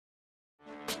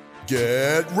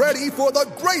Get ready for the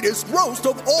greatest roast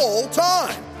of all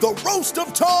time, the Roast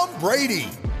of Tom Brady,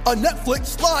 a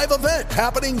Netflix live event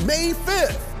happening May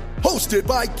 5th. Hosted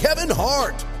by Kevin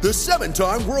Hart, the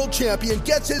 7-time world champion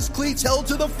gets his cleats held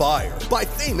to the fire by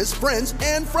famous friends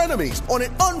and frenemies on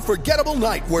an unforgettable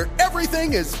night where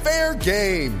everything is fair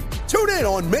game. Tune in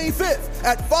on May 5th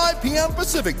at 5 p.m.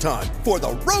 Pacific time for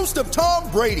the Roast of Tom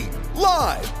Brady,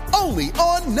 live only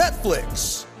on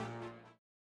Netflix.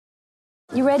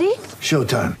 You ready?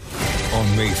 Showtime.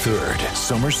 On May 3rd,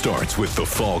 summer starts with The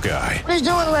Fall Guy. Let's do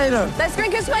it later. Let's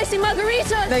drink a spicy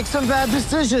margarita. Make some bad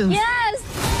decisions.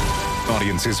 Yes!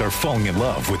 Audiences are falling in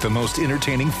love with the most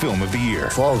entertaining film of the year.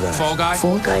 Fall Guy. Fall Guy?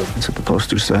 Fall guy. That's what the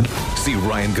poster said. See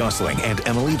Ryan Gosling and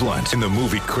Emily Blunt in the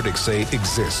movie critics say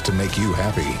exists to make you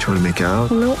happy. Trying to make it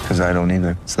out? Nope. Because I don't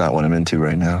either. It's not what I'm into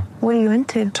right now. What are you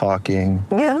into? Talking.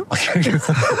 Yeah.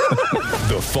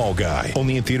 The Fall Guy.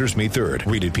 Only in theaters May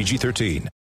 3rd. Rated PG-13.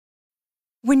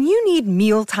 When you need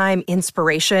mealtime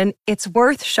inspiration, it's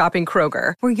worth shopping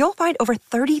Kroger, where you'll find over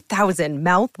 30,000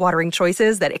 mouth-watering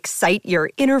choices that excite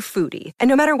your inner foodie. And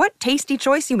no matter what tasty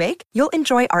choice you make, you'll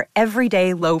enjoy our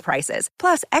everyday low prices,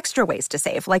 plus extra ways to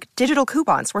save, like digital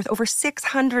coupons worth over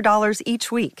 $600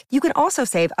 each week. You can also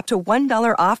save up to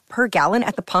 $1 off per gallon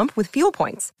at the pump with fuel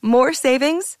points. More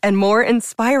savings and more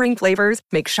inspiring flavors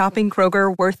make shopping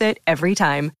Kroger worth it every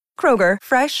time. Kroger,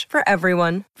 fresh for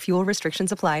everyone. Fuel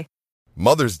restrictions apply.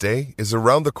 Mother's Day is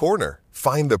around the corner.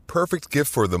 Find the perfect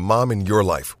gift for the mom in your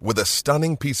life with a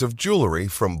stunning piece of jewelry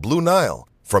from Blue Nile.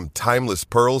 From timeless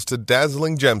pearls to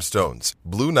dazzling gemstones,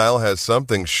 Blue Nile has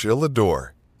something she'll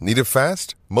adore. Need it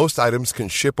fast? Most items can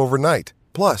ship overnight.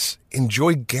 Plus,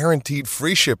 enjoy guaranteed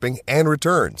free shipping and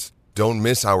returns. Don't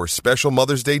miss our special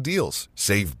Mother's Day deals.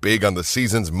 Save big on the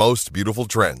season's most beautiful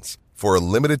trends. For a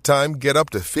limited time, get up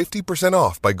to 50%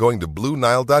 off by going to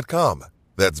BlueNile.com.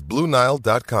 That's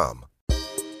BlueNile.com.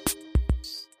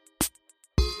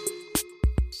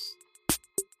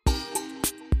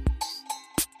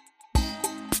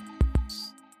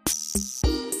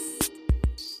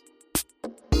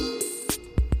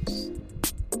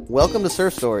 Welcome to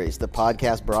Surf Stories, the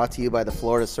podcast brought to you by the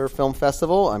Florida Surf Film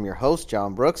Festival. I'm your host,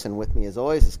 John Brooks, and with me as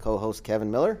always is co-host Kevin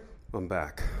Miller. I'm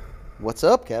back. What's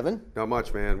up, Kevin? Not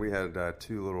much, man. We had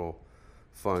 2 little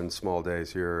fun small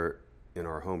days here in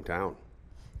our hometown.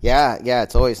 Yeah,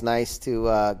 it's always nice to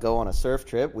go on a surf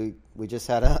trip. We just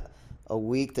had a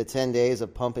week to 10 days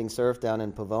of pumping surf down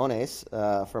in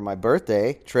Pavones for my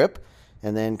birthday trip,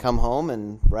 and then come home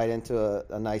and right into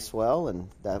a nice swell, and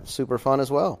that was super fun as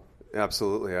well.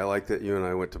 Absolutely. I like that you and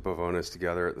I went to Pavones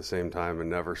together at the same time and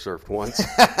never surfed once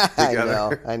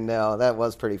together. I know. That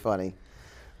was pretty funny.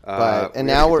 Now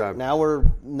we're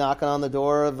knocking on the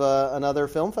door of another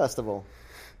film festival.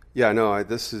 Yeah, no,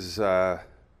 this is going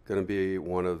to be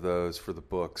one of those for the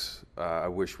books. I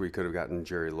wish we could have gotten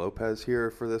Jerry Lopez here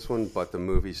for this one, but the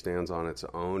movie stands on its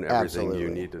own. Everything Absolutely. you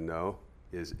need to know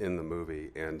is in the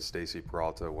movie, and Stacey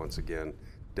Peralta, once again,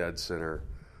 dead center,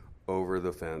 over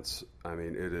the fence. I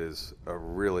mean, it is a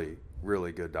really,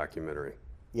 really good documentary.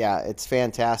 Yeah, it's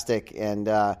fantastic. And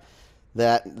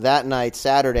that night,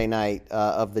 Saturday night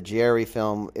of the Jerry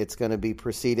film, it's going to be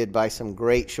preceded by some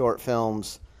great short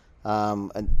films.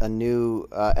 A new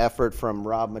effort from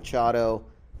Rob Machado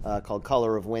called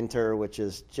Color of Winter, which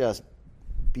is just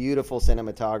beautiful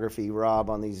cinematography. Rob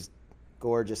on these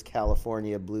gorgeous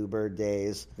California bluebird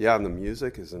days. Yeah, and the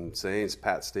music is insane. It's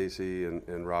Pat Stacey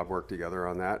and Rob worked together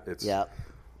on that. It's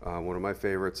one of my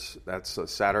favorites. That's a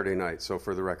Saturday night. So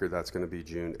for the record, that's going to be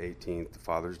June 18th,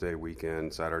 Father's Day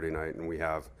weekend, Saturday night. And we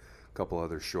have a couple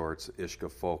other shorts.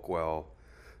 Ishka Folkwell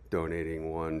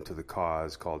donating one to the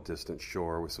cause called Distant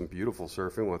Shore with some beautiful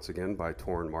surfing, once again, by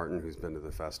Torrin Martin, who's been to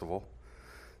the festival.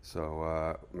 So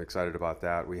I'm excited about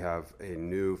that. We have a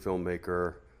new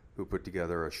filmmaker who put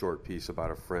together a short piece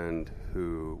about a friend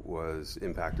who was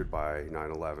impacted by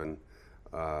 9/11.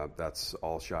 That's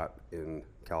all shot in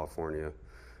California.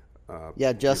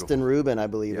 Justin Rubin, I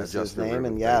believe is his name.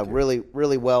 Rubin, and really,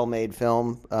 really well-made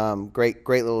film. Great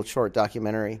little short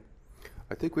documentary.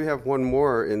 I think we have one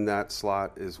more in that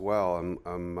slot as well.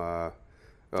 The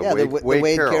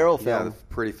Wade Carroll film. Yeah, the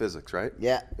Pretty Physics, right?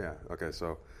 Yeah. Yeah, okay,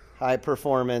 so. High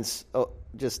performance,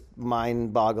 just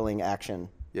mind-boggling action.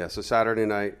 Yeah, so Saturday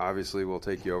night, obviously, we'll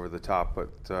take you over the top,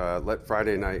 but let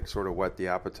Friday night sort of whet the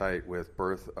appetite with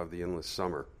Birth of the Endless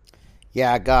Summer.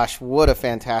 Yeah, gosh, what a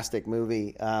fantastic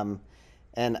movie.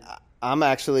 And I'm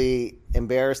actually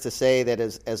embarrassed to say that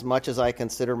as much as I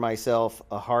consider myself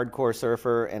a hardcore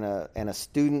surfer and a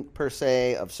student, per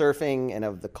se, of surfing and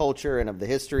of the culture and of the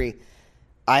history,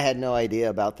 I had no idea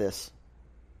about this.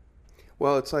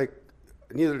 Well, it's like,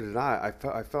 neither did I.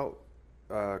 I felt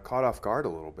caught off guard a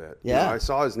little bit. Yeah. You know, I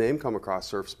saw his name come across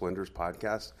Surf Splendors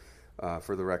podcast.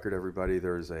 For the record, everybody,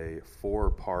 there's a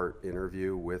 4-part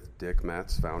interview with Dick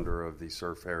Metz, founder of the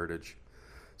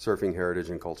Surfing Heritage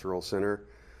and Cultural Center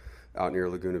out near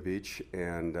Laguna Beach.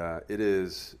 And it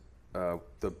is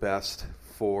the best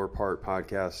 4-part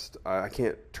podcast. I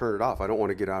can't turn it off. I don't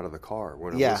want to get out of the car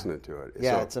when I'm listening to it.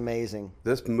 Yeah, so it's amazing.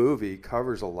 This movie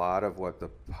covers a lot of what the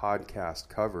podcast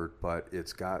covered, but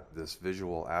it's got this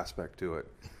visual aspect to it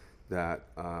that,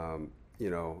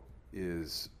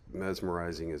 is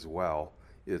mesmerizing as well.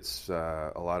 It's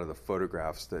a lot of the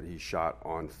photographs that he shot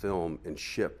on film and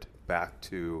shipped back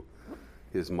to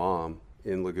his mom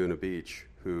in Laguna Beach,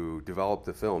 who developed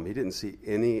the film. He didn't see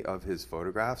any of his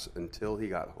photographs until he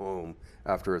got home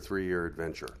after a 3-year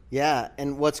adventure. Yeah,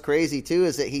 and what's crazy too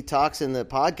is that he talks in the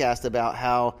podcast about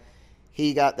how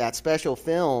he got that special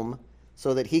film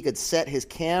so that he could set his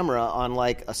camera on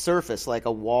like a surface, like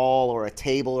a wall or a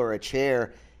table or a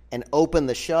chair, and open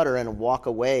the shutter and walk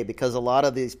away, because a lot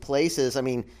of these places, I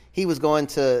mean, he was going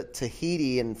to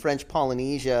Tahiti and French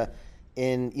Polynesia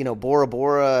in, Bora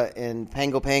Bora and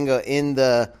Pango Pango in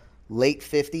the late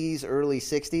 50s, early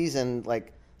 60s, and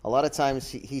like a lot of times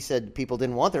he said people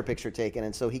didn't want their picture taken,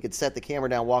 and so he could set the camera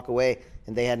down, walk away,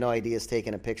 and they had no ideas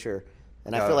taking a picture.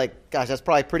 And I feel like, gosh, that's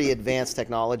probably pretty advanced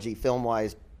technology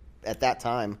film-wise at that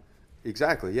time.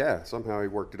 Exactly, yeah. Somehow he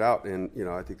worked it out, and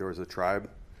I think there was a tribe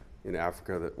in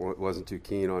Africa that wasn't too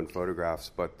keen on photographs,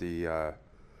 but the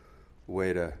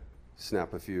way to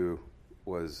snap a few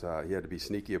was he had to be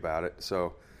sneaky about it.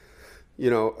 So,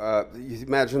 you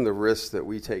imagine the risks that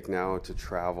we take now to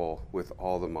travel with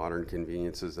all the modern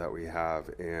conveniences that we have,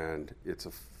 and it's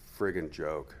a friggin'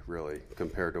 joke, really,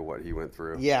 compared to what he went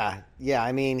through. Yeah.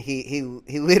 I mean, he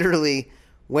literally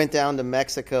went down to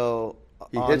Mexico.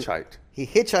 He hitchhiked. He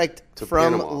hitchhiked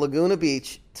from Panama. Laguna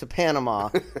Beach to Panama.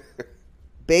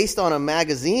 Based on a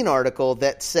magazine article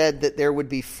that said that there would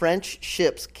be French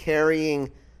ships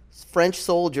carrying French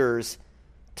soldiers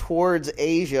towards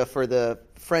Asia for the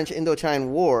French Indochina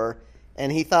War,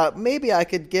 and he thought maybe I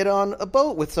could get on a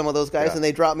boat with some of those guys, and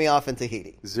they dropped me off in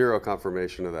Tahiti. Zero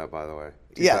confirmation of that, by the way.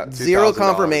 Zero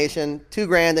confirmation,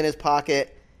 $2,000 in his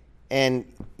pocket, and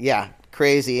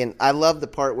crazy. And I love the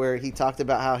part where he talked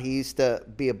about how he used to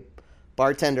be a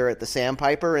bartender at the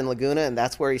Sandpiper in Laguna, and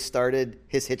that's where he started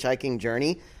his hitchhiking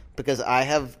journey, because I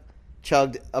have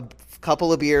chugged a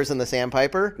couple of beers in the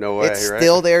Sandpiper. No way, it's right?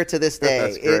 still there to this day.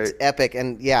 That's great. It's epic,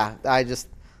 and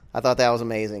I thought that was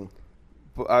amazing.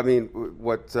 I mean,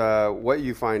 what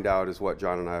you find out is what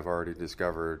John and I have already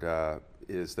discovered,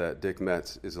 is that Dick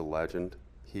Metz is a legend.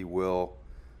 He will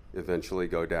eventually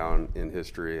go down in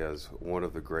history as one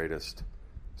of the greatest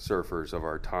surfers of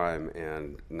our time,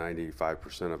 and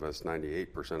 95% of us,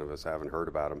 98% of us haven't heard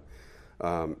about him.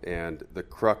 And the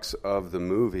crux of the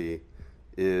movie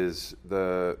is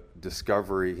the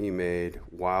discovery he made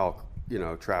while,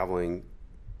 traveling.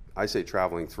 I say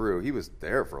traveling through. He was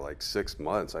there for like 6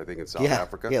 months, I think, in South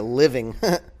Africa. Yeah, living.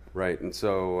 Right. And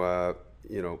so,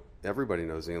 everybody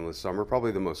knows The Endless Summer,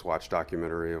 probably the most watched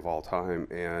documentary of all time.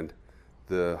 And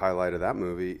the highlight of that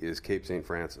movie is Cape St.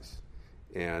 Francis.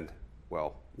 And,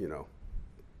 well,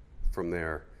 from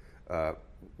there,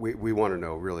 we want to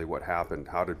know really what happened.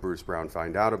 How did Bruce Brown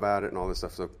find out about it and all this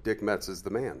stuff? So Dick Metz is the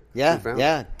man.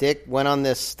 Yeah. Dick went on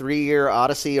this 3-year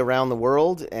odyssey around the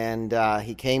world, and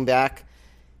he came back,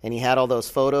 and he had all those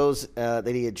photos that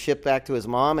he had shipped back to his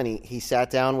mom, and he sat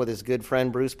down with his good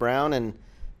friend Bruce Brown, and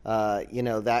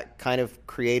that kind of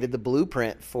created the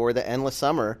blueprint for The Endless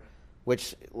Summer,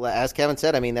 which, as Kevin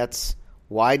said, I mean, that's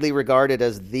widely regarded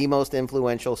as the most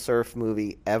influential surf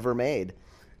movie ever made.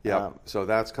 Yeah, so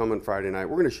that's coming Friday night.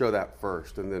 We're going to show that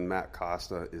first, and then Matt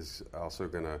Costa is also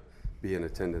going to be in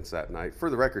attendance that night. For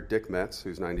the record, Dick Metz,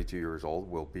 who's 92 years old,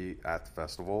 will be at the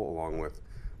festival along with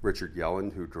Richard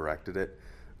Yelland, who directed it.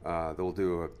 They'll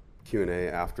do a Q&A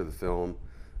after the film.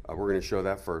 We're going to show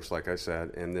that first, like I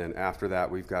said, and then after that,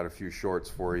 we've got a few shorts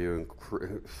for you,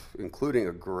 including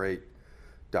a great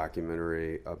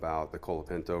documentary about the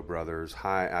Colapinto brothers,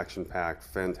 high action-packed,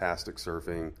 fantastic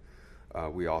surfing.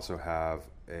 We also have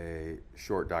a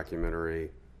short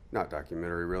documentary, not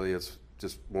documentary really, it's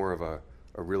just more of a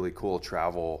really cool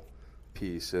travel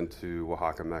piece into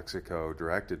Oaxaca, Mexico,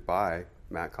 directed by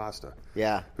Matt Costa.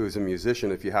 Yeah. Who's a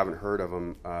musician, if you haven't heard of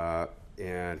him,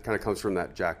 and kind of comes from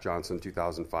that Jack Johnson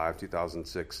 2005,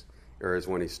 2006 era is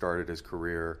when he started his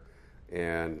career,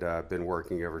 and been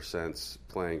working ever since,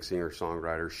 playing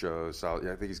singer-songwriter shows. So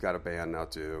I think he's got a band now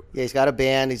too. Yeah, he's got a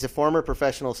band. He's a former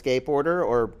professional skateboarder,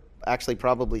 or actually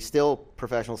probably still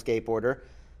professional skateboarder.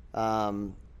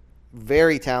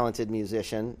 Very talented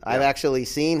musician. Yeah. I've actually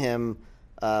seen him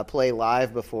play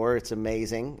live before. It's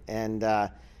amazing. And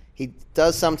he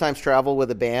does sometimes travel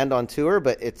with a band on tour,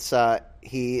 but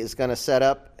he is going to set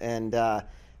up, and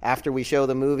after we show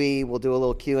the movie, we'll do a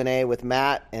little Q&A with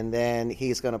Matt, and then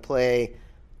he's going to play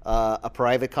a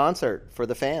private concert for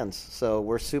the fans. So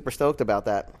we're super stoked about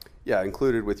that. Yeah,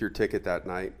 included with your ticket that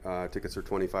night. Tickets are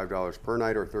 $25 per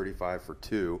night or $35 for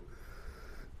two.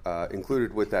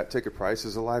 Included with that ticket price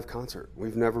is a live concert.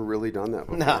 We've never really done that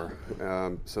before.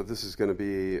 No. So this is going to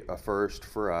be a first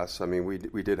for us. I mean,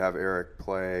 we did have Eric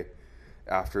play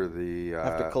after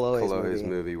Kolohe's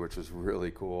movie, which was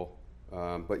really cool.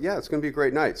 But yeah, it's going to be a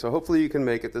great night. So hopefully you can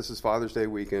make it. This is Father's Day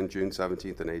weekend, June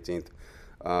 17th and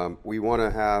 18th. We want to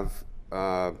have,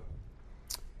 I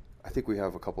think we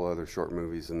have a couple other short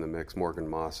movies in the mix. Morgan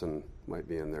Mawson might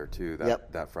be in there too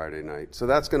that Friday night. So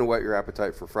that's going to whet your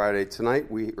appetite for Friday.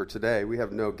 Today we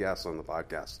have no guests on the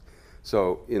podcast.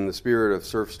 So in the spirit of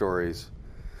Surf Stories,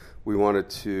 we wanted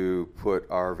to put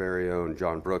our very own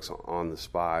John Brooks on the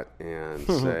spot and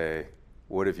say,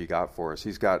 what have you got for us?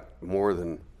 He's got more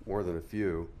than a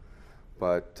few.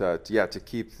 But to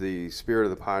keep the spirit of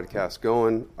the podcast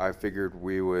going, I figured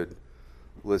we would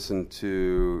listen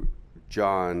to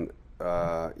John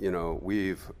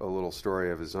weave a little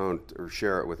story of his own or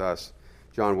share it with us.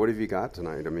 John, what have you got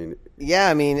tonight?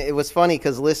 It was funny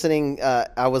because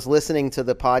I was listening to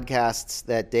the podcasts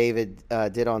that David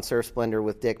did on Surf Splendor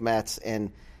with Dick Metz,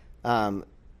 and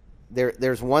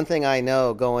there's one thing I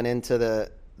know going into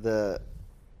the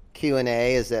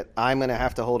Q&A is that I'm going to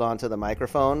have to hold on to the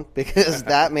microphone because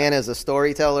that man is a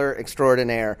storyteller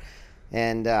extraordinaire,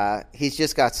 and he's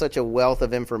just got such a wealth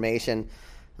of information.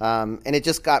 And it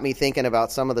just got me thinking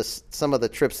about some of the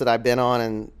trips that I've been on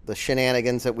and the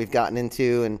shenanigans that we've gotten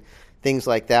into and things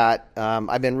like that.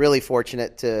 I've been really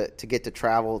fortunate to get to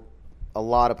travel a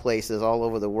lot of places all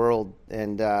over the world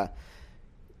and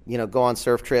go on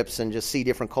surf trips and just see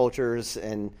different cultures,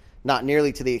 and not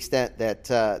nearly to the extent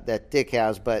that Dick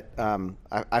has, but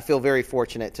I feel very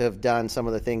fortunate to have done some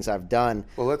of the things I've done.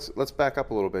 Well, let's back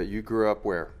up a little bit. You grew up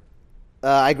where?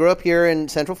 I grew up here in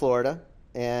Central Florida.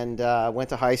 And went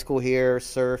to high school here,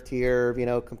 surfed here,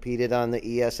 competed on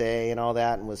the ESA and all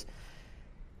that, and was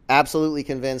absolutely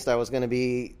convinced I was going to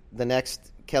be the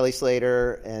next Kelly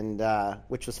Slater, and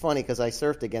which was funny because I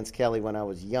surfed against Kelly when I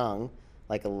was young,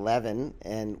 like 11,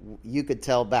 and you could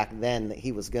tell back then that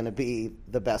he was going to be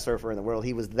the best surfer in the world.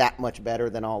 He was that much better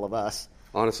than all of us.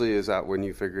 Honestly, is that when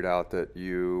you figured out that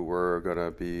you were going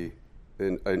to be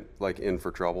in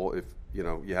for trouble if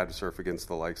you had to surf against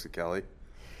the likes of Kelly?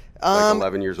 Like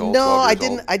 11 years old? No, I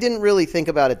didn't. I didn't really think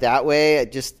about it that way.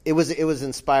 It was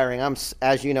inspiring.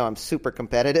 As you know, I'm super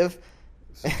competitive.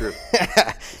 It's true.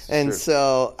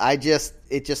 So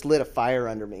it just lit a fire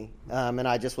under me, and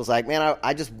I just was like, man,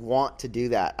 I just want to do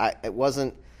that. I was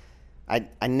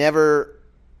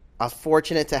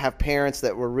fortunate to have parents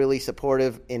that were really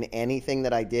supportive in anything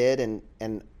that I did,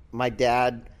 and my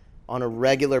dad. On a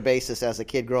regular basis as a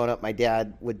kid growing up, my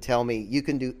dad would tell me, you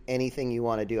can do anything you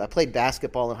want to do. I played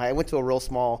basketball I went to a real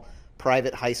small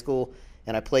private high school,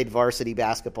 and I played varsity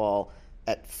basketball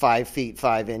at 5 feet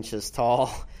 5 inches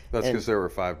tall. That's because there were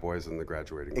 5 boys in the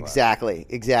graduating class.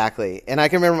 Exactly. And I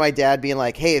can remember my dad being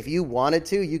like, hey, if you wanted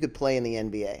to, you could play in the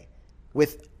NBA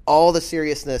with all the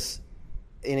seriousness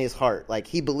in his heart. Like,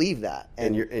 he believed that.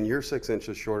 And you're 6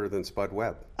 inches shorter than Spud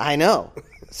Webb. I know.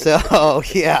 So,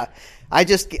 yeah.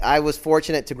 I was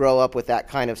fortunate to grow up with that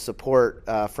kind of support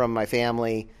from my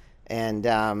family, and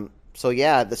the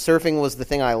surfing was the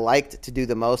thing I liked to do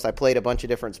the most. I played a bunch of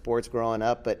different sports growing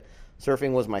up, but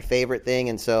surfing was my favorite thing.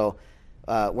 And so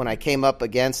when I came up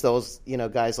against those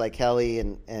guys like Kelly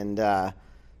and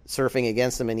surfing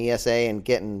against them in ESA and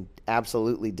getting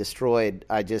absolutely destroyed,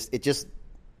 it just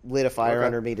lit a fire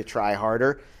under me to try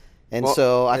harder. And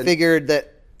so I figured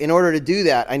that in order to do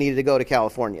that, I needed to go to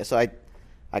California. So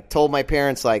I told my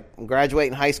parents, like, I'm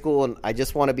graduating high school and I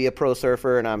just want to be a pro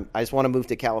surfer and I just want to move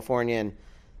to California. And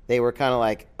they were kind of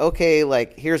like, okay,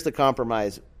 like, here's the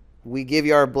compromise. We give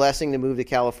you our blessing to move to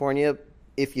California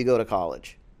if you go to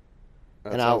college.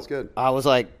 That sounds good. I was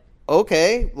like,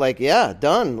 okay, like, yeah,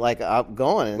 done. Like, I'm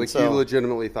going. And you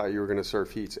legitimately thought you were going to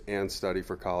surf heats and study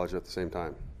for college at the same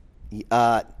time?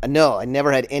 No, I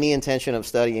never had any intention of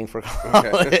studying for college.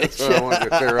 Okay. That's what I wanted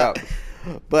to clear up.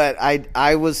 But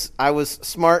I was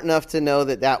smart enough to know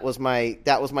that was my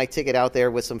ticket out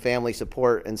there with some family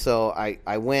support, and so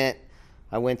I went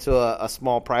to a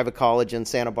small private college in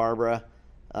Santa Barbara,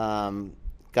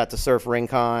 got to surf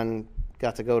Rincon,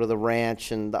 got to go to the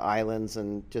ranch and the islands,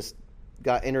 and just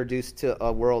got introduced to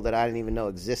a world that I didn't even know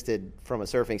existed from a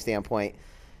surfing standpoint,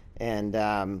 and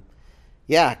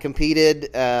Yeah, competed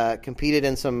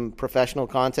in some professional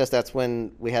contests. That's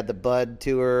when we had the Bud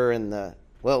Tour and it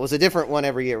was a different one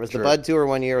every year. It was the Bud Tour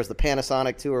one year, it was the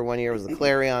Panasonic Tour one year, it was the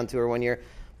Clarion Tour one year.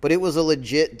 But it was a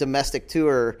legit domestic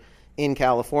tour in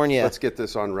California. Let's get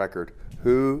this on record.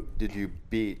 Who did you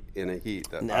beat in a heat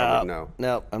that I would know?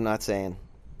 No, I'm not saying.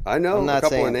 I know I'm not a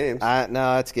couple saying. of names.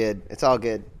 No, it's good. It's all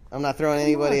good. I'm not throwing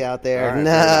anybody out there.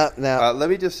 Right, No. Let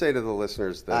me just say to the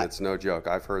listeners that it's no joke.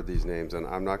 I've heard these names, and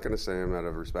I'm not going to say them out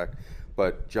of respect,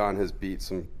 but John has beat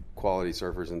some quality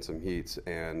surfers in some heats,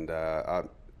 and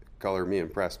color me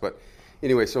impressed. But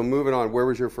anyway, so moving on, where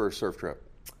was your first surf trip?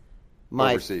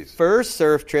 My overseas. First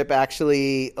surf trip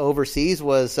actually overseas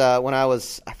was when I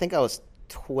was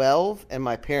 12, and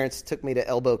my parents took me to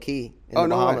Elbow Key in the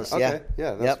Bahamas. No way. Okay.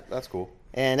 Yeah, that's cool.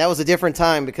 And that was a different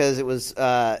time because it was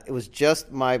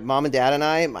just my mom and dad and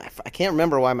I. I can't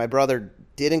remember why my brother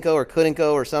didn't go or couldn't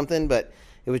go or something, but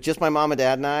it was just my mom and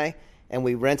dad and I, and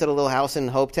we rented a little house in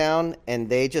Hopetown, and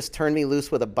they just turned me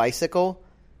loose with a bicycle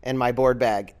and my board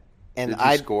bag. And Did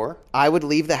you score? I would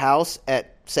leave the house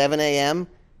at 7 a.m.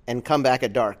 and come back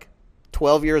at dark.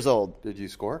 12 years old. Did you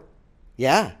score?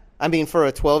 Yeah. I mean, for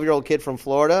a 12-year-old kid from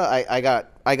Florida, I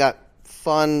got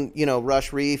fun,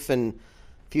 Rush Reef and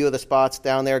few of the spots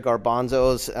down there,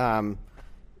 Garbanzos.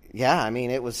 I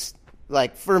mean, it was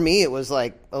like, for me, it was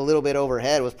like a little bit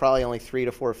overhead. It was probably only 3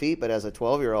 to 4 feet, but as a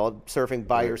 12-year-old surfing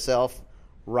by yourself,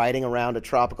 riding around a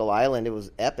tropical island, it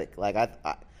was epic. Like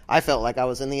I felt like I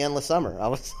was in the endless summer. I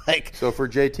was like, so for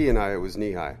JT and I, it was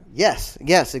knee high. Yes,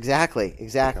 exactly.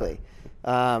 Okay.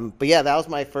 But yeah, that was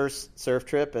my first surf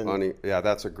trip, and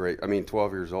that's a great. I mean,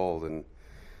 12 years old, and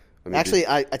actually,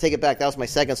 I take it back. That was my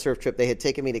second surf trip. They had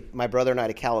taken me my brother and I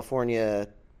to California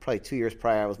probably 2 years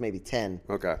prior. I was maybe 10.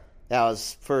 Okay. That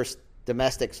was first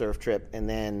domestic surf trip, and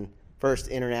then first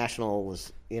international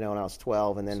was, when I was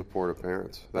 12. And then supportive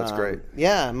parents. That's great.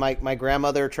 Yeah, my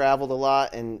grandmother traveled a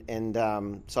lot, and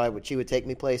so she would take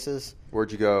me places.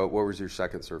 Where'd you go? What was your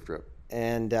second surf trip?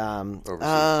 And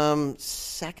overseas.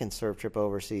 Second surf trip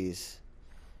overseas.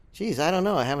 Geez, I don't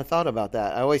know. I haven't thought about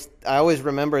that. I always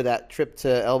remember that trip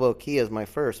to Elbow Key as my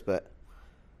first, but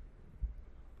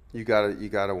you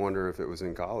gotta wonder if it was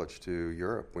in college to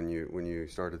Europe when you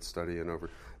started studying over.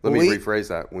 Let me rephrase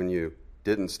that: when you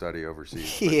didn't study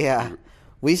overseas. Yeah,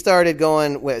 we started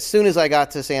going as soon as I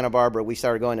got to Santa Barbara. We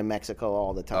started going to Mexico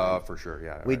all the time. For sure,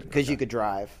 yeah. Because you could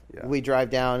drive. Yeah. We drive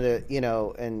down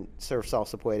to and surf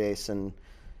Salsa Puedes and.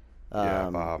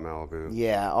 Baja Malibu.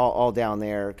 Yeah, all down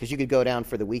there because you could go down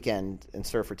for the weekend and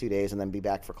surf for 2 days and then be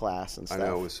back for class and stuff. I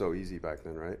know, it was so easy back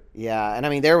then, right? Yeah, and I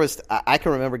mean I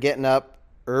can remember getting up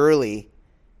early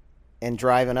and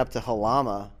driving up to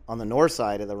Halama on the north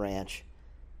side of the ranch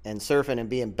and surfing and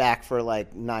being back for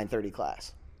like 9:30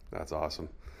 class. That's awesome.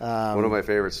 One of my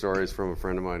favorite stories from a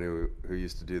friend of mine who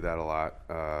used to do that a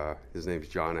lot. His name's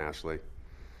John Ashley.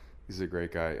 He's a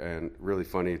great guy and really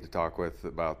funny to talk with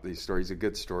about these stories. He's a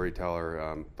good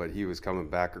storyteller, but he was coming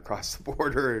back across the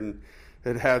border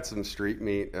and had some street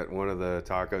meat at one of the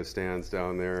taco stands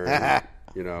down there,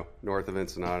 north of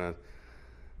Ensenada.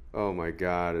 Oh, my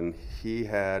God. And he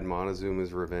had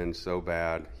Montezuma's revenge so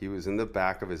bad. He was in the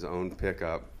back of his own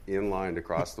pickup in line to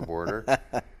cross the border,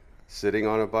 sitting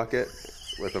on a bucket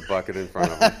with a bucket in front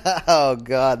of him. Oh,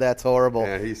 God, that's horrible.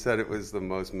 And he said it was the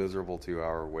most miserable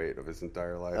 2-hour wait of his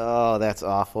entire life. Oh, that's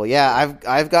awful. Yeah,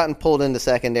 I've gotten pulled into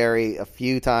secondary a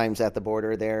few times at the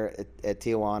border there at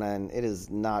Tijuana, and it is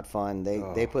not fun.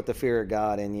 They put the fear of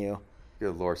God in you.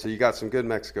 Good Lord. So you got some good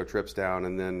Mexico trips down,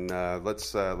 and then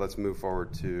let's move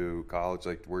forward to college.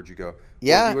 Like, where'd you go?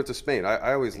 Yeah. You went to Spain.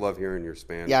 I always love hearing your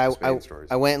Spain stories.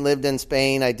 I went and lived in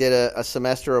Spain. I did a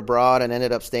semester abroad and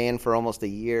ended up staying for almost a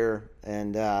year.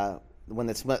 And when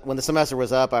the semester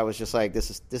was up, I was just like,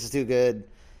 this is too good.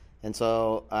 And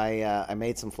so I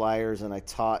made some flyers and I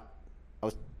taught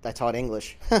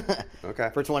English. Okay.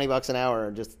 For $20 an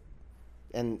hour.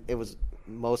 And it was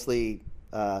mostly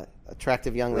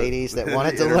attractive young ladies that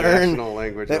wanted to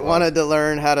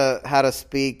learn how to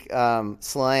speak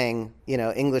slang,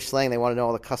 English slang. They wanted to know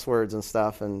all the cuss words and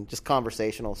stuff and just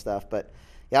conversational stuff. But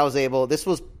yeah, I was able. This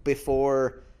was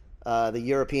before the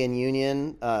European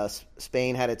Union.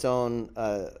 Spain had its own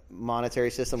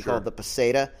monetary system called the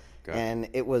peseta, and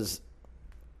it was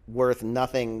worth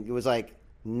nothing. It was like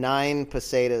 9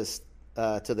 pesetas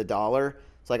to the dollar.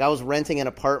 It's like I was renting an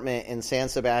apartment in San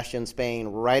Sebastian, Spain,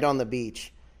 right on the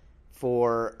beach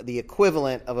for the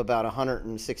equivalent of about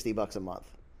 $160 a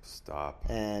month. Stop.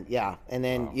 And yeah, and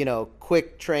then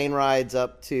quick train rides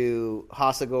up to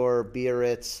Hossegor,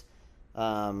 Biarritz,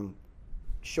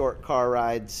 short car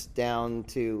rides down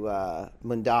to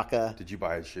Mundaka. Did you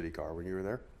buy a shitty car when you were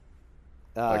there?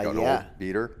 Like an old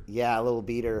beater? Yeah, a little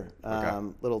beater.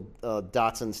 Okay. Little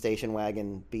Datsun station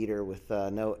wagon beater with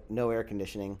no air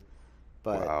conditioning.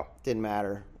 But didn't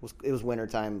matter. It was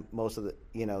wintertime most of the,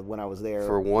 when I was there.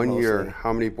 For 1 year,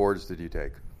 how many boards did you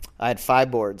take? I had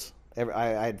 5 boards. I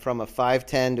had from a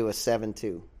 5.10 to a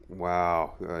 7.2.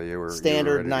 Wow. You were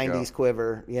standard you were 90s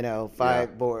quiver,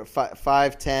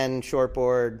 5.10 short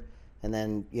board, and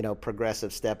then,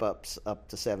 progressive step ups up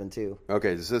to 7.2.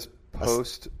 Okay. Is this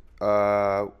post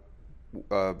professional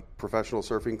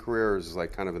surfing career, or is it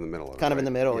like kind of in the middle of it? Kind of in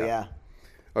the middle, yeah.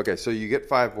 Okay. So you get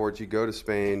 5 boards, you go to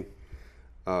Spain.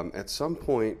 At some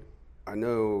point, I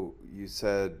know you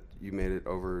said you made it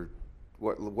over.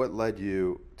 What led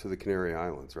you to the Canary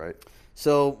Islands, right?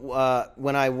 So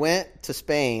when I went to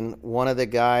Spain, one of the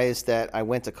guys that I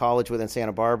went to college with in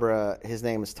Santa Barbara, his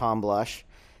name is Tom Blush,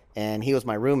 and he was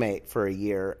my roommate for a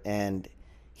year, and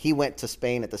he went to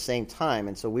Spain at the same time,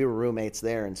 and so we were roommates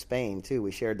there in Spain too.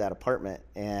 We shared that apartment,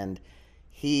 and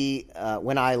he,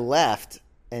 when I left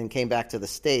and came back to the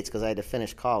States because I had to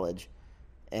finish college,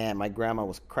 and my grandma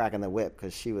was cracking the whip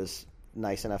because she was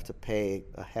nice enough to pay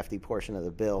a hefty portion of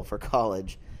the bill for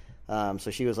college. So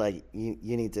she was like, you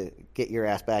need to get your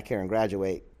ass back here and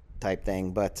graduate type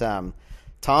thing. But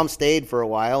Tom stayed for a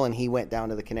while, and he went down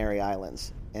to the Canary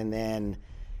Islands. And then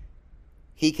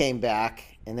he came back,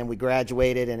 and then we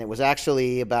graduated, and it was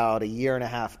actually about a year and a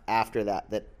half after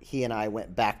that he and I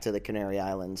went back to the Canary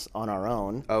Islands on our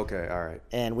own. Okay, all right.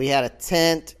 And we had a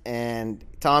tent, and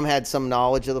Tom had some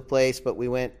knowledge of the place, but we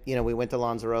went to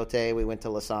Lanzarote, we went to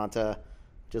La Santa,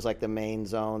 which is like the main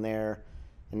zone there.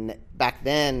 And back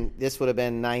then, this would have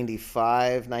been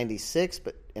 95, 96,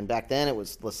 and back then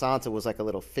La Santa was like a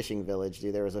little fishing village,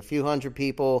 dude. There was a few hundred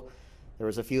people, there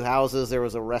was a few houses, there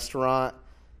was a restaurant.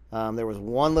 There was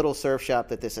one little surf shop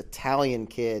that this Italian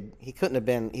kid, he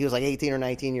was like 18 or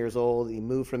 19 years old. He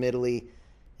moved from Italy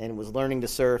and was learning to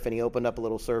surf, and he opened up a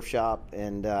little surf shop.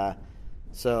 And at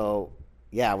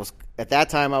that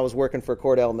time I was working for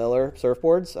Cordell Miller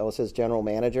Surfboards. I was his general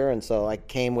manager, and so I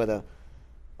came with like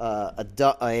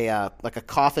a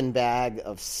coffin bag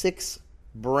of 6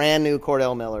 brand new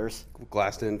Cordell Millers.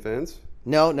 Glassed in fins?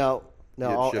 No,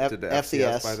 all shifted to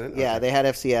FCS by then? Yeah, Okay. they had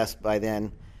FCS by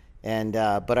then. And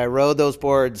but I rode those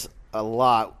boards a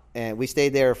lot, and we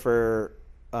stayed there for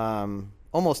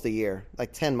almost a year,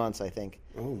 like 10 months, I think.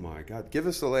 Oh my God! Give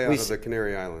us the layout of the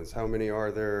Canary Islands. How many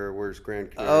are there? Where's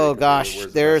Grand Canary? Oh gosh,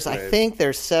 Where's I think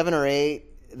there's 7 or 8.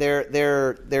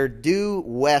 They're due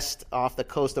west off the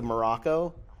coast of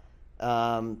Morocco,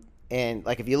 and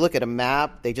like if you look at a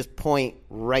map, they just point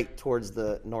right towards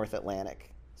the North Atlantic.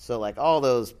 So like all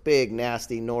those big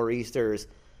nasty nor'easters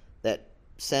that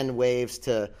send waves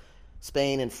to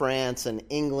Spain and France and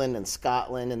England and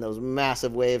Scotland, and those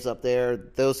massive waves up there,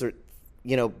 those are,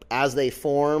 as they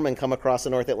form and come across the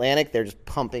North Atlantic, they're just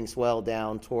pumping swell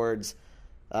down towards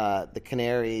the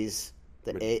Canaries,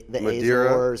 the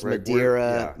Azores, right?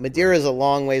 Madeira. Madeira is a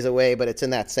long ways away, but it's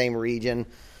in that same region.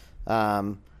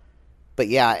 And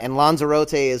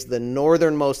Lanzarote is the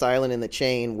northernmost island in the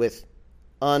chain with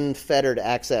unfettered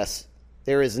access.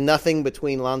 There is nothing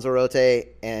between Lanzarote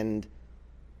and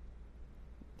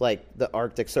like the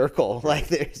Arctic Circle. Like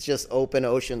there's just open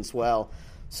ocean swell.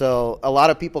 So a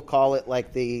lot of people call it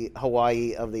like the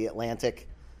Hawaii of the Atlantic.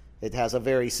 It has a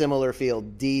very similar feel,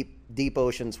 deep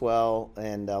ocean swell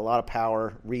and a lot of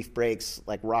power, reef breaks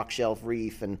like Rock Shelf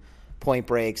Reef and Point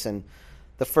Breaks. And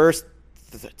the first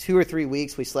 2 or 3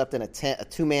 weeks we slept in a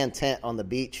 2-man tent on the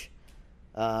beach.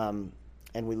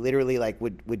 And we literally like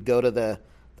would go to the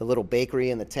little bakery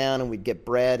in the town, and we'd get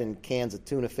bread and cans of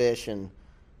tuna fish, and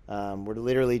we're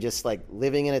literally just like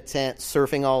living in a tent,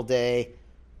 surfing all day.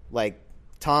 Like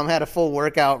Tom had a full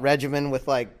workout regimen with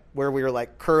like where we were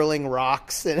like curling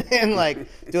rocks and like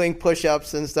doing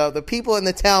push-ups and stuff. The people in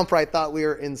the town probably thought we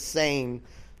were insane,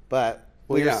 but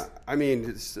I mean,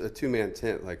 it's a 2-man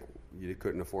tent. Like you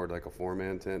couldn't afford like a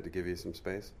 4-man tent to give you some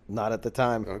space? Not at the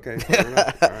time. Okay, fair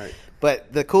enough. All right.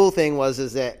 But the cool thing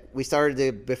is that we started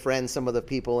to befriend some of the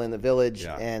people in the village,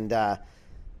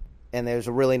 and there's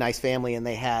a really nice family, and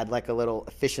they had like a little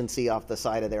efficiency off the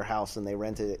side of their house, and they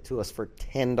rented it to us for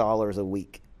 $10 a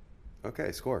week.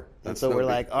 Okay, score. And so we're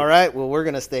like, all right, well, we're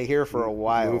going to stay here for a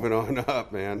while. Moving on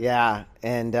up, man. Yeah,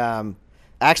 and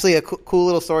actually a cool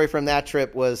little story from that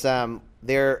trip was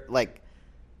they're like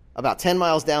about 10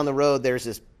 miles down the road, there's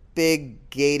this big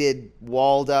gated,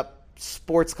 walled-up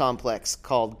sports complex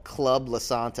called Club La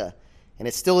Santa, and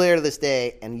it's still there to this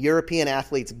day, and European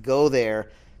athletes go there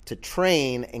to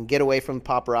train and get away from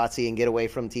paparazzi and get away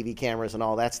from TV cameras and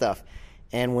all that stuff.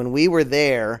 And when we were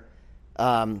there,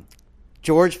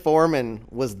 George Foreman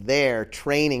was there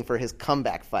training for his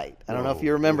comeback fight. I don't know if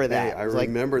you remember that. I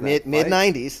remember that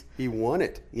mid-90s. He won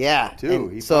it. Yeah. Too.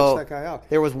 He punched that guy out.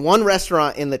 There was one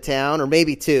restaurant in the town, or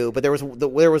maybe two, but there was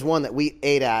one that we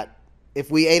ate at. If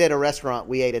we ate at a restaurant,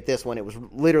 we ate at this one. It was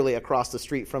literally across the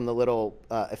street from the little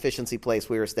efficiency place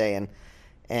we were staying.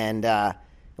 And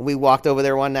we walked over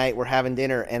there one night. We're having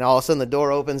dinner, and all of a sudden the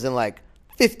door opens, and like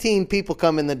 15 people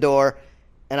come in the door.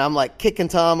 And I'm like kicking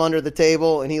Tom under the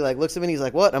table, and he like looks at me and he's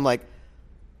like, "What?" And I'm like,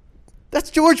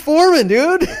 "That's George Foreman,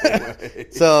 dude."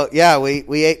 So yeah,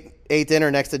 we ate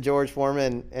dinner next to George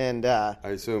Foreman, and I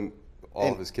assume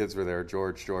all of his kids were there.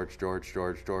 George,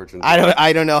 and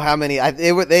I don't know how many.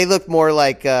 They looked more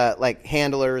like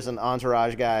handlers and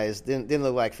entourage guys. Didn't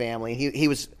look like family. He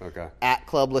was at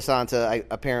Club Lasanta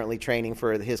apparently training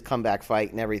for his comeback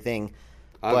fight and everything.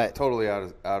 I'm totally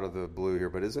out of the blue here,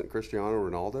 but isn't Cristiano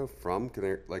Ronaldo from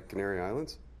Canary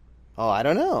Islands? Oh, I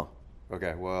don't know.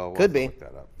 Okay, well, could be. Look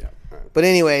that up. Yeah. All right. But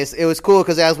anyways, it was cool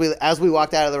because as we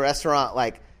walked out of the restaurant,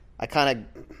 like I kind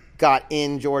of got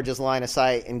in George's line of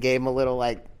sight and gave him a little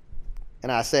and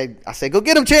I said, "Go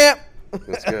get him, champ."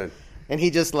 That's good. And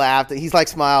he just laughed. He's like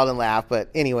smiled and laughed.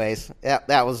 But anyways,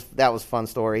 that was a fun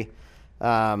story.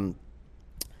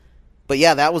 But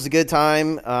yeah, that was a good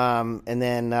time. And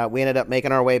then we ended up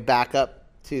making our way back up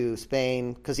to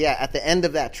Spain because at the end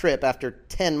of that trip, after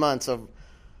 10 months of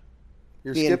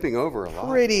you're skipping over a lot,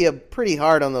 pretty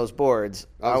hard on those boards.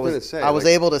 I was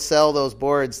able to sell those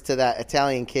boards to that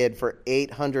Italian kid for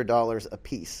 $800 a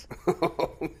piece.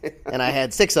 Oh, man. And I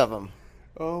had 6 of them.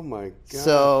 Oh my God!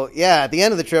 So at the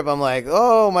end of the trip, I'm like,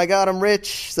 oh my God, I'm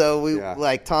rich. So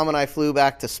Tom and I flew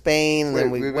back to Spain, and then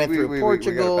we went through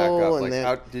Portugal. We gotta back up. And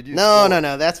then did you?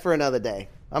 No, that's for another day.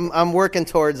 I'm working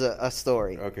towards a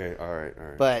story. Okay, all right.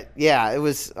 But it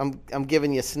was. I'm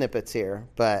giving you snippets here,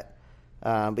 but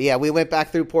we went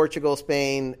back through Portugal,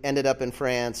 Spain, ended up in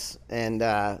France, and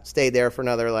stayed there for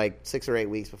another 6 or 8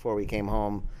 weeks before we came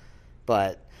home.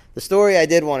 But the story I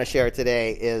did want to share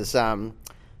today is.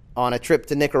 On a trip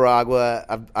to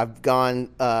Nicaragua, I've gone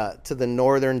to the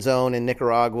northern zone in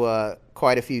Nicaragua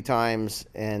quite a few times,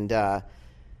 and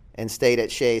stayed at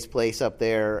Shay's place up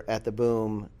there at the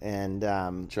Boom and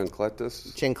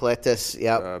Chincletas,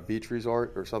 yep. Beach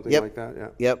resort or something like that, yeah.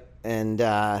 Yep, and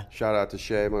shout out to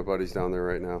Shay, my buddy's down there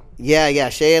right now. Yeah.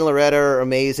 Shay and Loretta are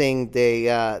amazing. They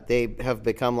have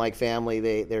become like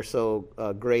family. They're so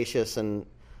gracious and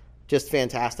just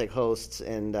fantastic hosts,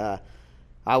 and.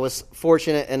 I was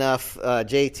fortunate enough,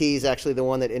 JT is actually the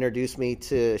one that introduced me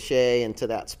to Shay and to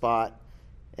that spot.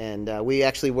 And we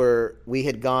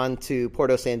had gone to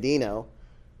Porto Sandino.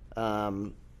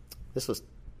 This was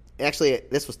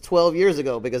 12 years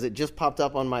ago because it just popped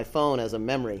up on my phone as a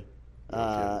memory.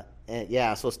 So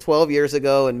it's 12 years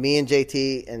ago, and me and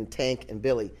JT and Tank and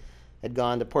Billy had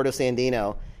gone to Porto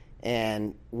Sandino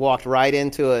and walked right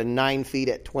into a 9 feet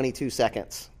at 22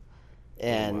 seconds.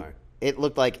 And it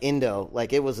looked like Indo,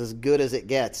 like it was as good as it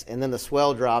gets. And then the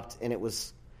swell dropped, and it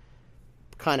was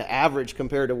kind of average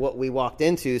compared to what we walked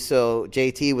into. So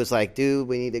JT was like, "Dude,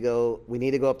 we need to go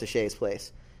up to Shay's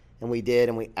place," and we did,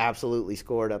 and we absolutely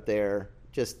scored up there.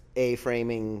 Just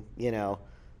A-framing,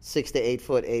 6 to 8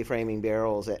 foot A-framing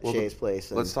barrels at Shay's place.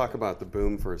 And let's talk about the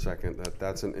Boom for a second.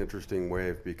 That's an interesting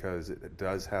wave because it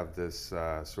does have this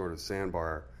sort of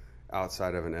sandbar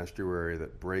outside of an estuary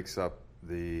that breaks up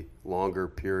the longer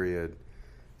period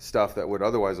stuff that would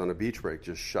otherwise on a beach break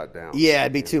just shut down. Yeah,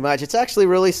 it'd be too much. It's actually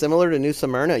really similar to New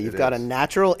Smyrna. You've got a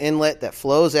natural inlet that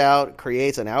flows out,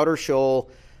 creates an outer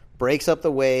shoal, breaks up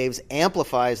the waves,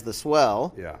 amplifies the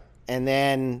swell, and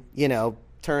then,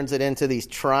 turns it into these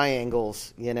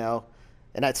triangles, And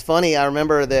that's funny. I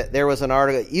remember that there was an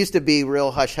article. It used to be real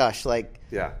hush-hush,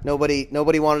 nobody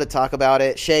wanted to talk about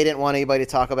it. Shay didn't want anybody to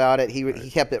talk about it.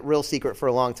 He kept it real secret for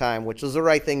a long time, which was the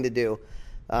right thing to do.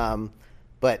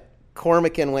 But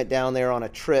Cormican went down there on a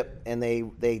trip, and they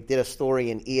did a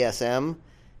story in ESM,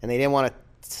 and they didn't want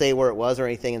to say where it was or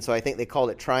anything, and so I think they called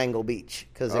it Triangle Beach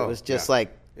because it was just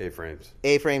like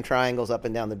A-frame triangles up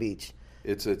and down the beach.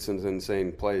 It's an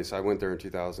insane place. I went there in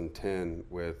 2010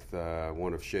 with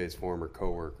one of Shay's former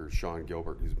coworkers, Sean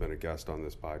Gilbert, who's been a guest on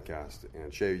this podcast.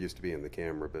 And Shay used to be in the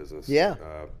camera business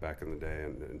back in the day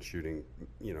and shooting,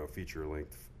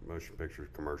 feature-length motion pictures,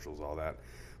 commercials, all that.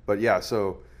 But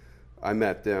so I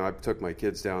met them. I took my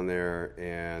kids down there,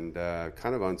 and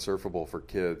kind of unsurfable for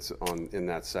kids in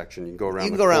that section. You can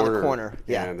go around the corner.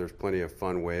 Yeah. And there's plenty of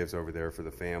fun waves over there for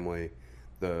the family.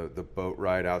 The boat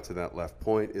ride out to that left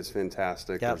point is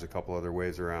fantastic. Yep. There's a couple other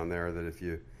waves around there that if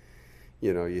you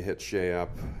you hit Shay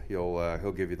up,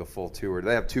 he'll give you the full tour.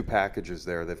 They have 2 packages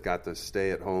there. They've got the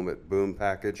stay at home at Boom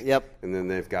package. Yep. And then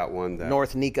they've got one that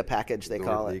North Nika package, they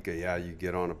call it. North Nika, yeah. You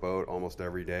get on a boat almost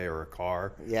every day or a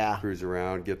car. Yeah. Cruise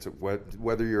around. Get to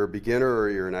whether you're a beginner or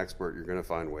you're an expert, you're going to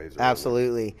find waves.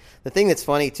 Absolutely. The thing that's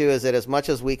funny too is that as much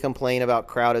as we complain about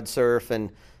crowded surf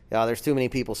and there's too many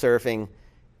people surfing,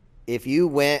 if you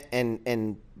went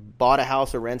and bought a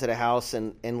house or rented a house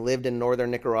and lived in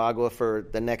northern Nicaragua for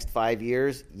the next 5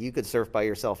 years, you could surf by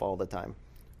yourself all the time.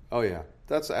 Oh, yeah.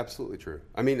 That's absolutely true.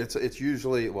 I mean, it's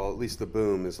usually, at least the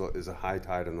Boom is a high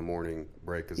tide in the morning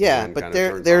break. Yeah, but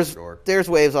there's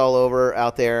waves all over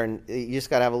out there, and you just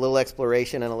got to have a little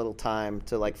exploration and a little time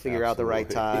to figure out the right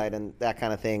tide and that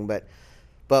kind of thing.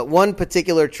 But one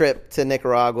particular trip to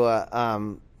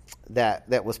Nicaragua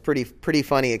that was pretty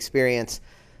funny experience.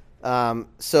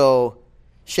 So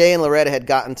Shay and Loretta had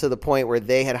gotten to the point where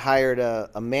they had hired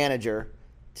a manager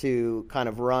to kind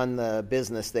of run the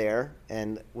business there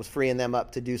and was freeing them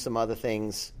up to do some other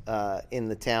things in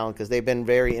the town because they've been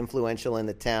very influential in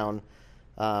the town,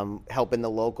 helping the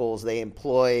locals. They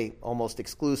employ almost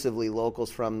exclusively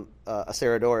locals from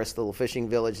Acerradores, the little fishing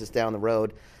village that's down the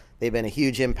road. They've been a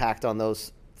huge impact on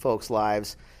those folks'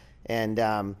 lives. And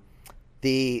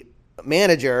the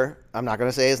manager, I'm not going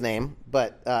to say his name,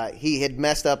 but he had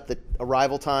messed up the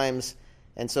arrival times,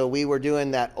 and so we were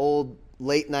doing that old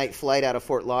late night flight out of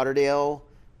Fort Lauderdale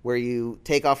where you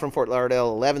take off from Fort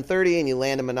Lauderdale at 11:30 and you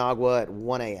land in Managua at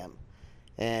 1 a.m.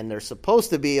 And there's supposed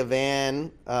to be a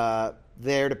van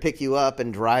there to pick you up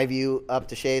and drive you up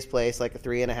to Shay's place, like a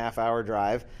 3.5-hour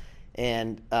drive.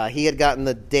 And he had gotten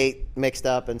the date mixed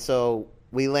up, and so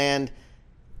we land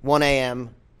 1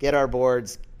 a.m., get our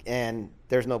boards, and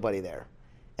there's nobody there.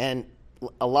 And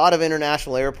a lot of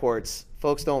international airports,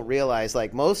 folks don't realize,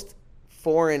 like most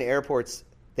foreign airports,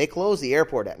 they close the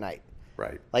airport at night.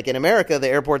 Right. Like in America, the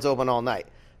airport's open all night.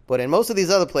 But in most of these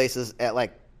other places, at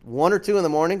like 1 or 2 in the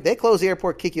morning, they close the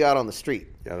airport, kick you out on the street.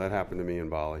 Yeah, that happened to me in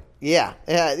Bali. Yeah,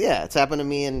 it's happened to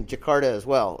me in Jakarta as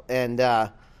well. And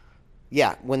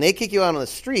when they kick you out on the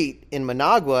street in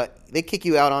Managua, they kick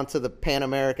you out onto the Pan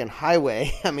American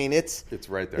Highway. I mean, it's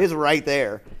right there. It's right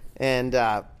there. And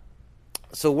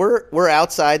so we're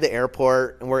outside the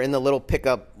airport, and we're in the little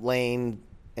pickup lane,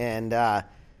 and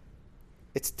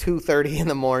it's 2:30 in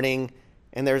the morning,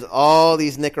 and there's all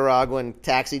these Nicaraguan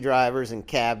taxi drivers and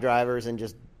cab drivers and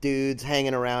just dudes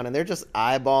hanging around, and they're just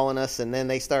eyeballing us. And then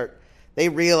they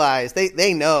realize,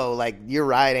 they know, like, your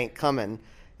ride ain't coming.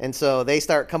 And so they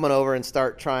start coming over and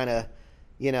start trying to,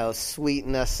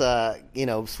 sweeten us,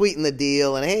 sweeten the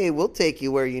deal. And, hey, we'll take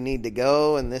you where you need to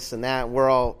go and this and that.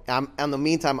 In the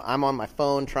meantime, I'm on my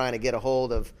phone trying to get a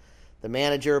hold of the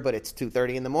manager, but it's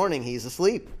 2:30 in the morning. He's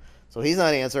asleep. So he's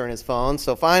not answering his phone.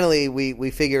 So finally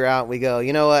we figure out, we go,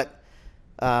 you know what?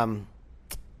 We're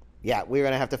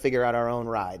going to have to figure out our own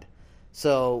ride.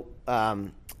 So,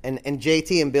 and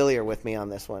JT and Billy are with me on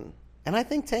this one. And I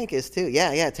think Tank is too.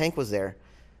 Yeah, Tank was there.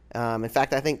 In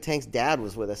fact, I think Tank's dad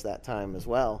was with us that time as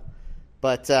well.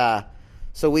 But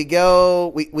so we go,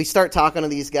 we start talking to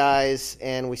these guys,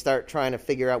 and we start trying to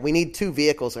figure out, we need 2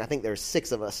 vehicles. I think there's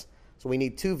 6 of us. So we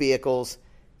need 2 vehicles,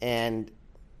 and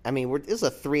I mean, this is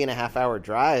a 3.5-hour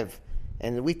drive,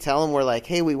 and we tell them, we're like,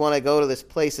 hey, we want to go to this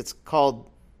place. It's called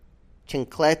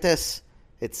Chincletes.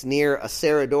 It's near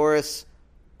Acerradores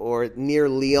or near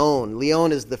Leon.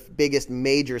 Leon is the biggest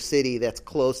major city that's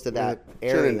close to that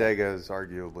area. Chinandega is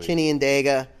arguably.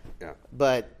 Chinandega. Yeah.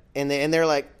 But, and they're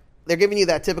like, they're giving you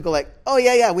that typical, like, oh,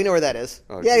 yeah, we know where that is.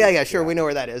 Oh, yeah, sure, we know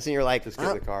where that is. And you're like, just get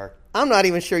in the car. I'm not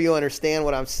even sure you understand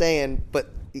what I'm saying,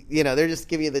 but, they're just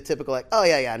giving you the typical, like, oh,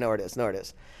 yeah, I know where it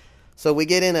is. So we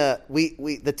get in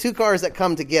the 2 cars that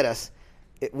come to get us,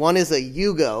 one is a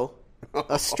Yugo,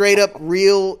 a straight-up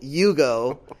real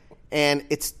Yugo, and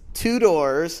it's 2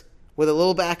 doors with a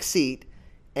little back seat,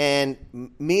 and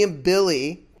me and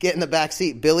Billy get in the back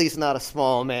seat. Billy's not a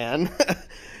small man.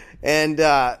 And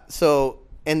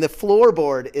and the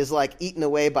floorboard is like eaten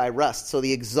away by rust. So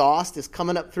the exhaust is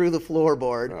coming up through the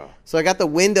floorboard. Oh. So I got the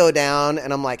window down,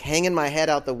 and I'm like hanging my head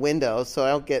out the window so I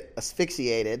don't get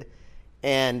asphyxiated.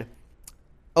 And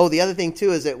the other thing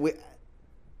too is that we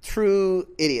true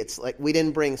idiots, like, we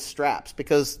didn't bring straps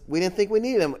because we didn't think we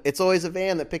needed them. It's always a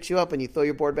van that picks you up and you throw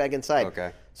your board bag inside.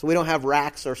 Okay. So we don't have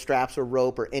racks or straps or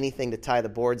rope or anything to tie the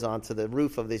boards onto the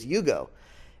roof of this Yugo.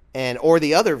 Or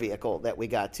the other vehicle that we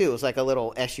got too. It was like a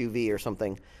little SUV or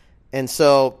something. And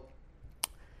so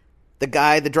the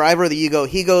driver of the Yugo,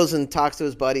 he goes and talks to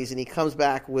his buddies, and he comes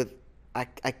back with, I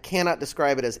cannot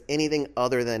describe it as anything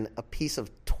other than a piece of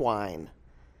twine.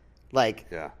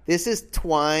 Like, This is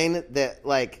twine that,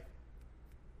 like,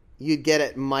 you'd get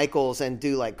at Michael's and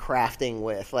do like crafting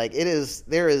with. Like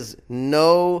there is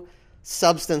no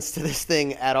substance to this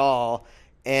thing at all.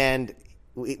 And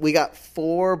we got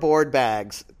 4 board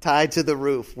bags tied to the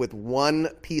roof with one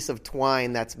piece of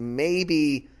twine that's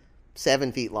maybe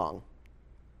 7 feet long.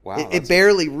 Wow. It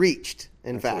barely reached,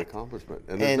 in fact. That's an accomplishment.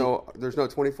 And there's no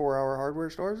 24-hour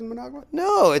hardware stores in Managua?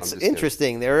 No, it's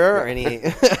interesting. There aren't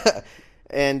any.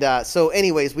 And so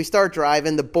anyways, we start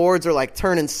driving. The boards are like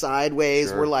turning sideways.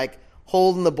 Sure. We're like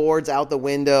holding the boards out the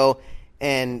window,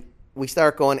 and we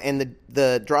start going. And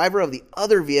the driver of the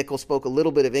other vehicle spoke a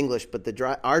little bit of English, but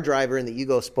our driver in the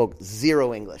Yugo spoke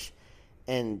 0 English.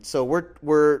 And so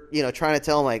we're trying to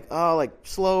tell him like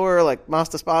slower, like más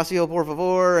despacio, por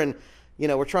favor, and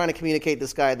we're trying to communicate to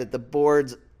this guy that the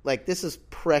boards, like, this is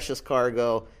precious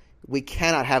cargo. We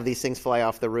cannot have these things fly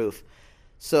off the roof.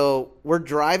 So we're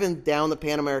driving down the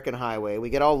Pan American Highway. We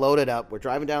get all loaded up. We're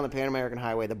driving down the Pan American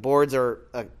Highway. The boards are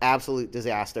an absolute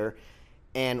disaster.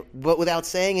 But without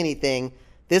saying anything,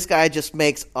 this guy just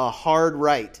makes a hard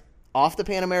right off the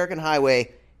Pan American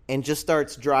Highway and just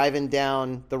starts driving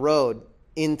down the road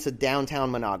into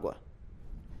downtown Managua.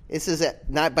 This is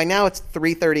by now it's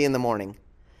 3:30 in the morning,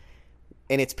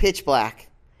 and it's pitch black,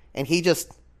 and he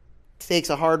just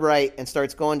takes a hard right and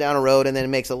starts going down a road, and then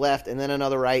makes a left, and then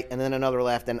another right, and then another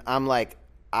left, and I'm like,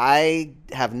 I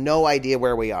have no idea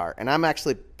where we are, and I'm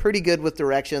actually pretty good with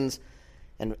directions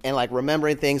and like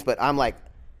remembering things, but I'm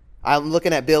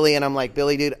looking at Billy, and I'm like,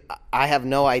 Billy, dude, I have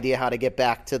no idea how to get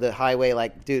back to the highway.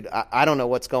 Like, dude, I don't know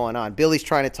what's going on. Billy's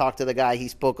trying to talk to the guy. He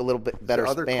spoke a little bit better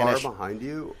Spanish. Is there other car behind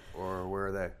you, or where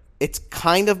are they? It's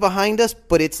kind of behind us,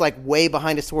 but it's like way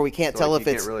behind us to where we can't tell if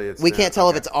it's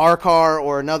if it's our car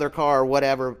or another car or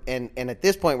whatever. And at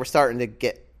this point, we're starting to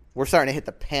hit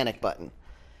the panic button.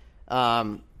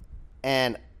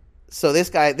 And so this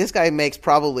guy makes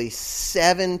probably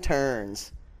 7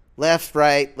 turns, left,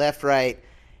 right.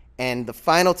 And the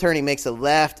final turn, he makes a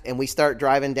left, and we start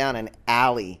driving down an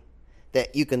alley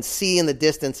that you can see in the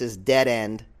distance is dead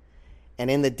end. And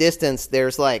in the distance,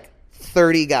 there's like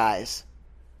 30 guys.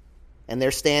 And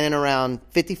they're standing around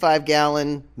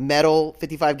 55-gallon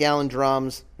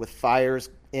drums with fires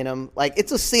in them. Like,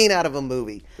 it's a scene out of a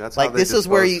movie. That's like, how this is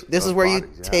where you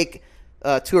take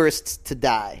tourists to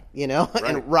die, right.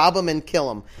 And rob them and kill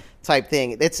them type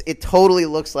thing. It totally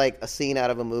looks like a scene out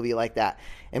of a movie like that.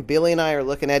 And Billy and I are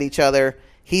looking at each other.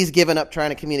 He's given up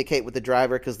trying to communicate with the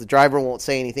driver because the driver won't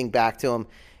say anything back to him.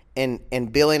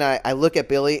 And Billy and I look at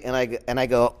Billy and I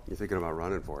go, you're thinking about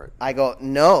running for it. I go,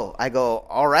 no. I go,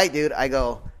 all right, dude. I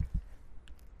go,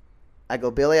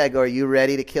 Billy, are you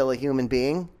ready to kill a human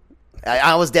being?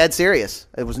 I was dead serious.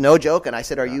 It was no joke. And I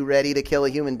said, are you ready to kill a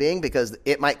human being? Because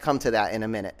it might come to that in a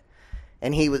minute.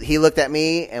 And he looked at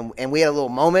me, and we had a little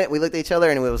moment. We looked at each other,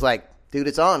 and it was like, dude,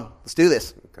 it's on. Let's do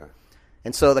this. Okay.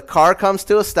 And so the car comes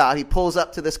to a stop. He pulls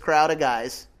up to this crowd of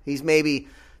guys. He's maybe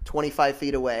 25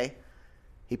 feet away.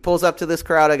 He pulls up to this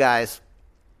crowd of guys.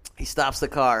 He stops the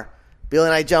car. Billy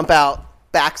and I jump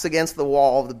out, backs against the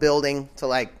wall of the building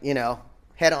to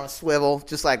head on a swivel,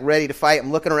 just like ready to fight.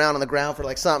 I'm looking around on the ground for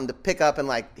like something to pick up and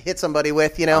like hit somebody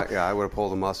with, Yeah, I would have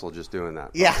pulled a muscle just doing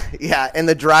that. Yeah. And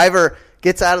the driver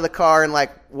gets out of the car and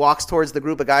like walks towards the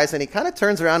group of guys, and he kind of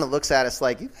turns around and looks at us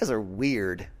like, you guys are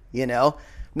weird,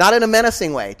 Not in a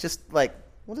menacing way, just like,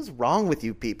 what is wrong with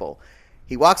you people?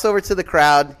 He walks over to the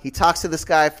crowd. He talks to this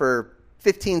guy for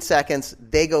 15 seconds.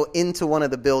 They go into one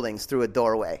of the buildings through a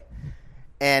doorway.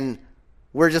 And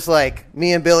we're just like,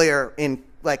 me and Billy are in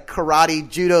like karate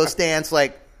judo stance,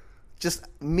 like just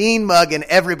mean mugging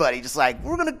everybody, just like,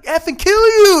 we're going to effing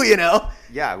kill you,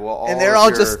 Yeah, well, they're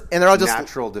all just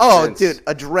natural defense. Oh, dude,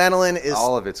 adrenaline is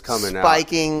all of it's coming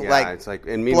spiking. Out. Yeah, like, it's like,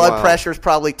 and meanwhile, blood pressure's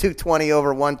probably 220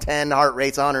 over 110, heart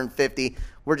rate's 150.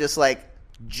 We're just like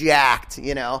jacked,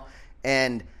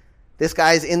 and this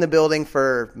guy's in the building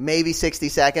for maybe 60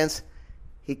 seconds.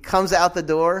 He comes out the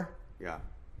door. Yeah.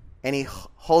 And he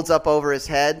holds up over his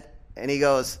head and he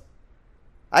goes,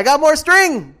 I got more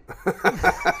string.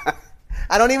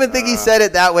 I don't even think he said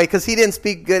it that way because he didn't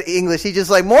speak good English. He just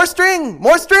like, more string.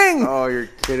 Oh, you're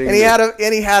kidding me.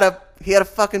 And he had a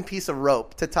fucking piece of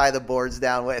rope to tie the boards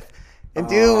down with. And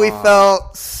dude, we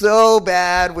felt so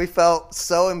bad. We felt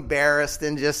so embarrassed,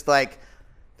 and just like,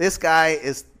 this guy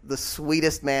is the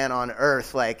sweetest man on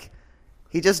earth. Like,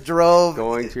 he just drove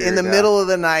in the middle of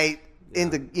the night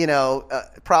into,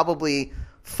 probably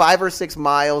 5 or 6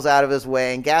 miles out of his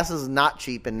way. And gas is not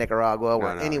cheap in Nicaragua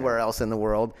or anywhere else in the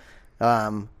world,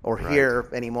 here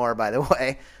anymore, by the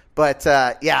way. But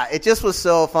it just was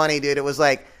so funny, dude. It was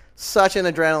like such an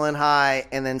adrenaline high,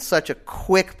 and then such a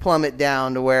quick plummet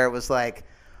down to where it was like,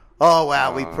 Oh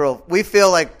wow, we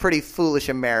feel like pretty foolish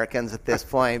Americans at this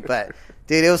point, but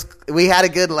dude, we had a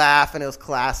good laugh and it was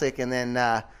classic. And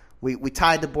then we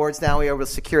tied the boards down. We were able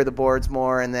to secure the boards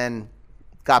more, and then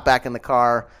got back in the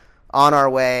car on our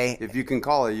way. If you can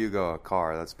call a Yugo a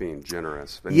car, that's being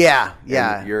generous. But, yeah.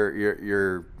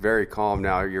 You're very calm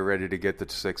now. You're ready to get the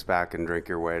 6-pack and drink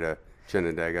your way to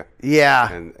Chinandega.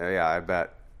 Yeah. And I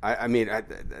bet. I mean,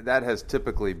 that has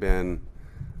typically been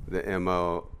the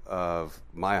MO of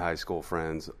my high school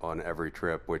friends on every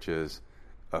trip, which is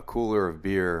a cooler of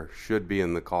beer should be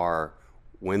in the car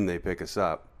when they pick us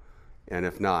up, and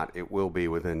if not, it will be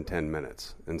within 10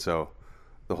 minutes. And so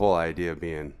the whole idea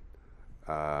being,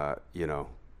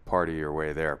 party your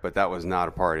way there. But that was not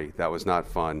a party. That was not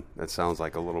fun. That sounds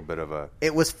like a little bit of a...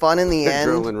 It was fun in the end.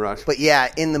 Adrenaline rush. But yeah,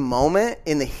 in the moment,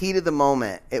 in the heat of the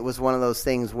moment, it was one of those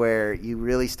things where you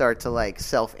really start to like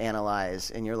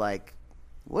self-analyze, and you're like,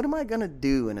 what am I going to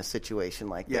do in a situation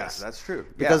like this? Yes, that's true.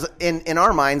 Because in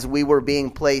our minds, we were being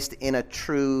placed in a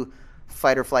true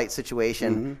fight or flight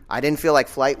situation. Mm-hmm. I didn't feel like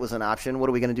flight was an option. What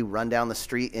are we going to do, run down the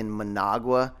street in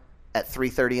Managua at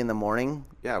 3:30 in the morning?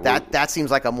 Yeah, that seems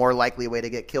like a more likely way to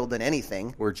get killed than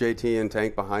anything. Were JT and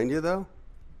Tank behind you, though?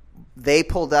 They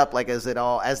pulled up like as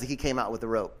he came out with the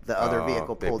rope. The other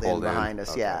vehicle pulled in behind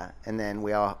us, okay. Yeah. And then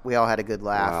we all had a good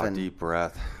laugh. Wow, and deep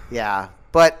breath. Yeah.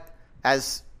 But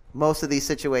as most of these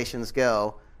situations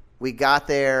go, we got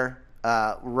there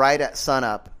right at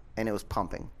sunup, and it was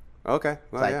pumping. Okay.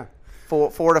 Well, like yeah.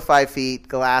 4 to 5 feet,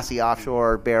 glassy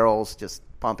offshore barrels, just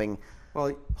pumping.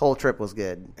 Well, whole trip was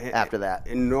good after that.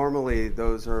 And normally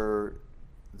those are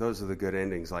the good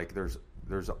endings. Like there's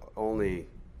only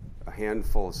a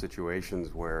handful of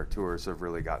situations where tourists have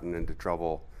really gotten into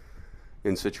trouble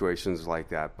in situations like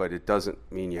that. But it doesn't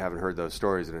mean you haven't heard those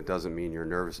stories, and it doesn't mean you're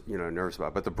nervous about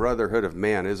it. But the brotherhood of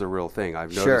man is a real thing.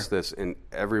 I've noticed this in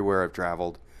everywhere I've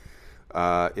traveled.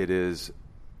 It is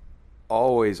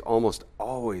almost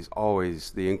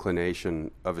always the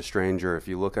inclination of a stranger, if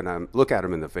you look at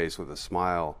him in the face with a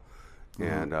smile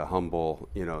and a humble,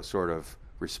 sort of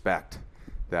respect,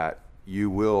 that you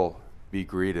will be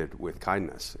greeted with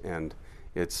kindness. And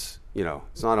it's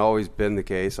not always been the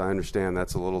case. I understand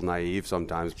that's a little naive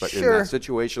sometimes, but in that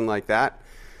situation like that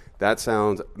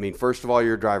sounds, first of all,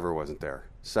 your driver wasn't there.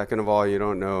 Second of all, you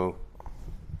don't know.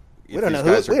 We don't know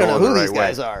who these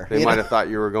guys are. They might have thought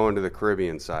you were going to the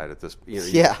Caribbean side at this.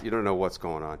 You don't know what's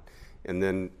going on, and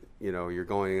then you're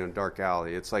going in a dark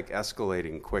alley. It's like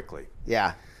escalating quickly.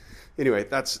 Yeah. Anyway,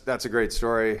 that's a great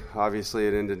story. Obviously,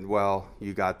 it ended well.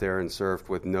 You got there and surfed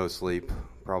with no sleep.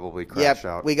 Probably crashed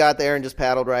out. We got there and just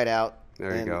paddled right out.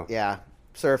 There you go. Yeah,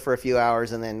 surfed for a few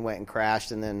hours and then went and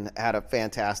crashed, and then had a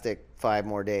fantastic 5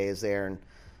 more days there and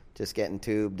just getting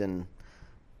tubed and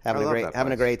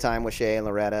having a great time with Shay and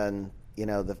Loretta and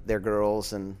their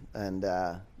girls and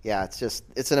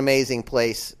it's an amazing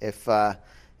place.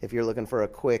 If you're looking for a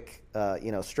quick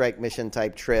strike mission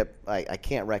type trip, I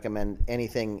can't recommend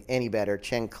anything any better.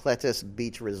 Chancletas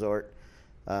Beach Resort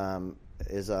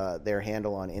is their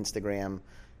handle on Instagram,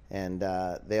 and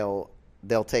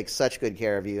they'll take such good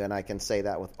care of you, and I can say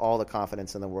that with all the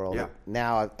confidence in the world. Yeah.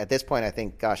 Now at this point, I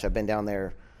think, gosh, I've been down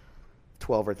there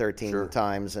 12 or 13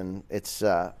 times, and it's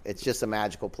just a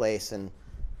magical place. And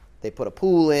they put a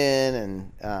pool in,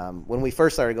 and when we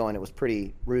first started going, it was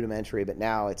pretty rudimentary, but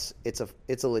now it's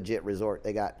a legit resort.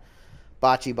 They got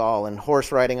bocce ball and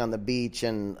horse riding on the beach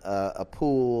and a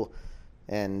pool,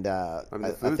 and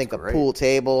I think a pool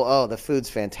table. Oh, the food's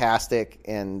fantastic,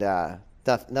 and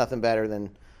nothing better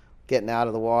than getting out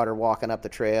of the water, walking up the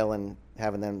trail, and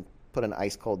having them put an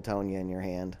ice cold Tonya in your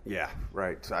hand. Yeah,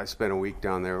 right. So I spent a week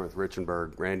down there with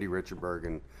Randy Richenberg,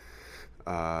 and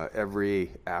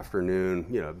every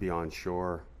afternoon, be on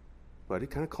shore. But it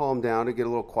kind of calmed down to get a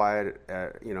little quiet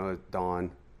at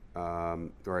dawn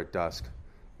or at dusk.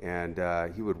 And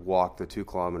he would walk the 2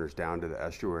 kilometers down to the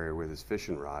estuary with his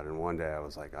fishing rod. And one day I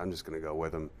was like, I'm just going to go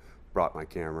with him. Brought my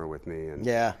camera with me.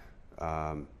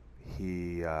 And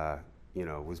he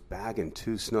was bagging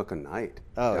 2 snook a night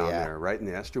down there, right in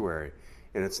the estuary.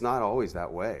 And it's not always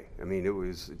that way. It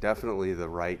was definitely the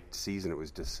right season. It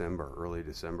was early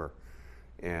December.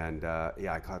 And,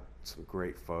 I caught some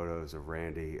great photos of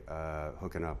Randy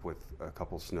hooking up with a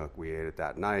couple snook. We ate it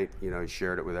that night. He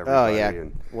shared it with everybody. Oh, yeah.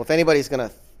 Well, if anybody's going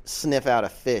to sniff out a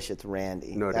fish, it's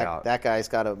Randy. No doubt. That guy's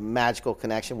got a magical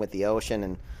connection with the ocean.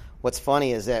 And what's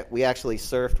funny is that we actually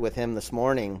surfed with him this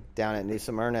morning down at New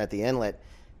Smyrna at the inlet.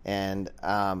 And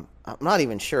I'm not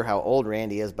even sure how old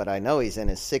Randy is, but I know he's in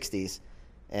his 60s.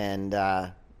 And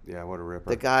yeah, what a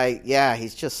ripper. The guy,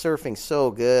 he's just surfing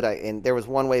so good. And there was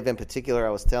one wave in particular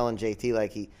I was telling JT,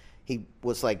 like he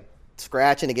was like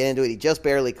scratching to get into it. He just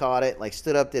barely caught it. Like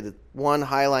stood up, did one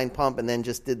highline pump, and then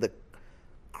just did the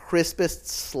crispest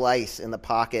slice in the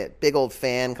pocket. Big old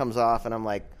fan comes off, and I'm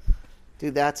like,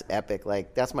 dude, that's epic.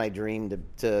 Like that's my dream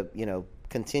to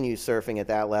continue surfing at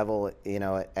that level,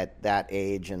 at that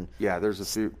age. And yeah, there's a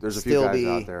few guys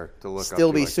out there to look up to.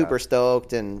 Still be like super that.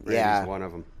 stoked, and Brady's one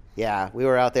of them. Yeah, we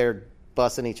were out there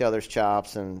busting each other's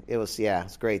chops, and it's a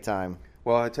great time.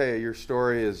 Well, I tell you, your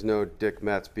story is no Dick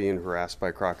Metz being harassed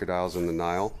by crocodiles in the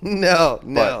Nile. No,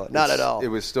 not at all. It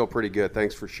was still pretty good.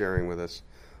 Thanks for sharing with us.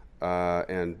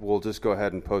 And we'll just go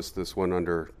ahead and post this one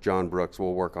under John Brooks.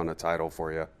 We'll work on a title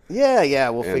for you. Yeah,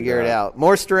 we'll figure it out.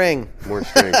 More string.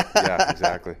 Yeah,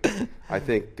 exactly. I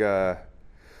think, of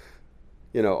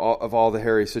all the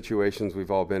hairy situations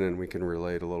we've all been in, we can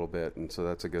relate a little bit, and so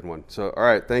that's a good one. So, all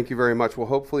right, thank you very much. We'll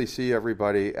hopefully see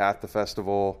everybody at the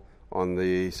festival on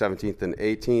the 17th and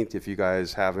 18th. If you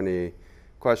guys have any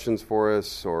questions for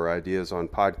us or ideas on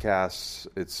podcasts,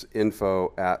 it's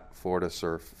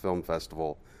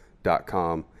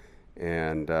info@floridasurffilmfestival.com.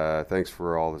 And thanks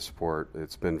for all the support.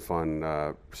 It's been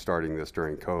fun starting this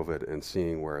during COVID and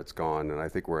seeing where it's gone. And I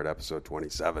think we're at episode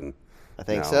 27. I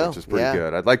think so, which is pretty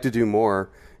good. I'd like to do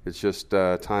more. It's just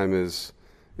time is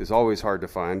always hard to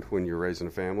find when you're raising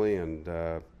a family, and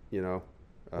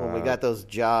well, we got those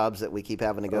jobs that we keep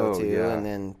having to go to, and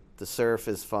then the surf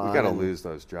is fun. You got to lose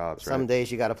those jobs. Some right? days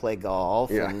you got to play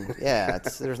golf, and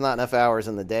there's not enough hours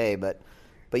in the day. But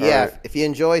yeah, right. If you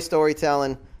enjoy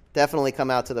storytelling, definitely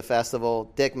come out to the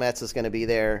festival. Dick Metz is going to be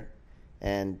there,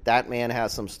 and that man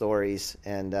has some stories,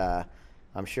 and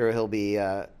I'm sure he'll be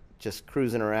just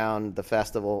cruising around the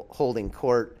festival, holding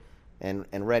court, and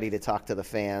ready to talk to the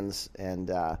fans. And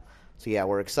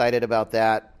we're excited about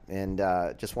that. And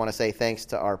just want to say thanks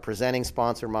to our presenting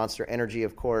sponsor, Monster Energy,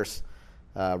 of course,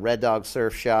 Red Dog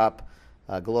Surf Shop,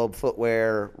 Globe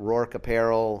Footwear, Rourke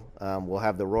Apparel. We'll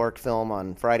have the Rourke film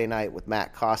on Friday night with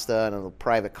Matt Costa and a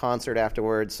private concert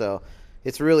afterwards. So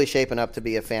it's really shaping up to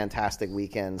be a fantastic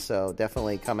weekend. So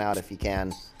definitely come out if you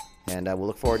can. And we'll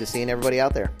look forward to seeing everybody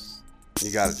out there.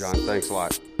 You got it, John. Thanks a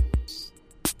lot.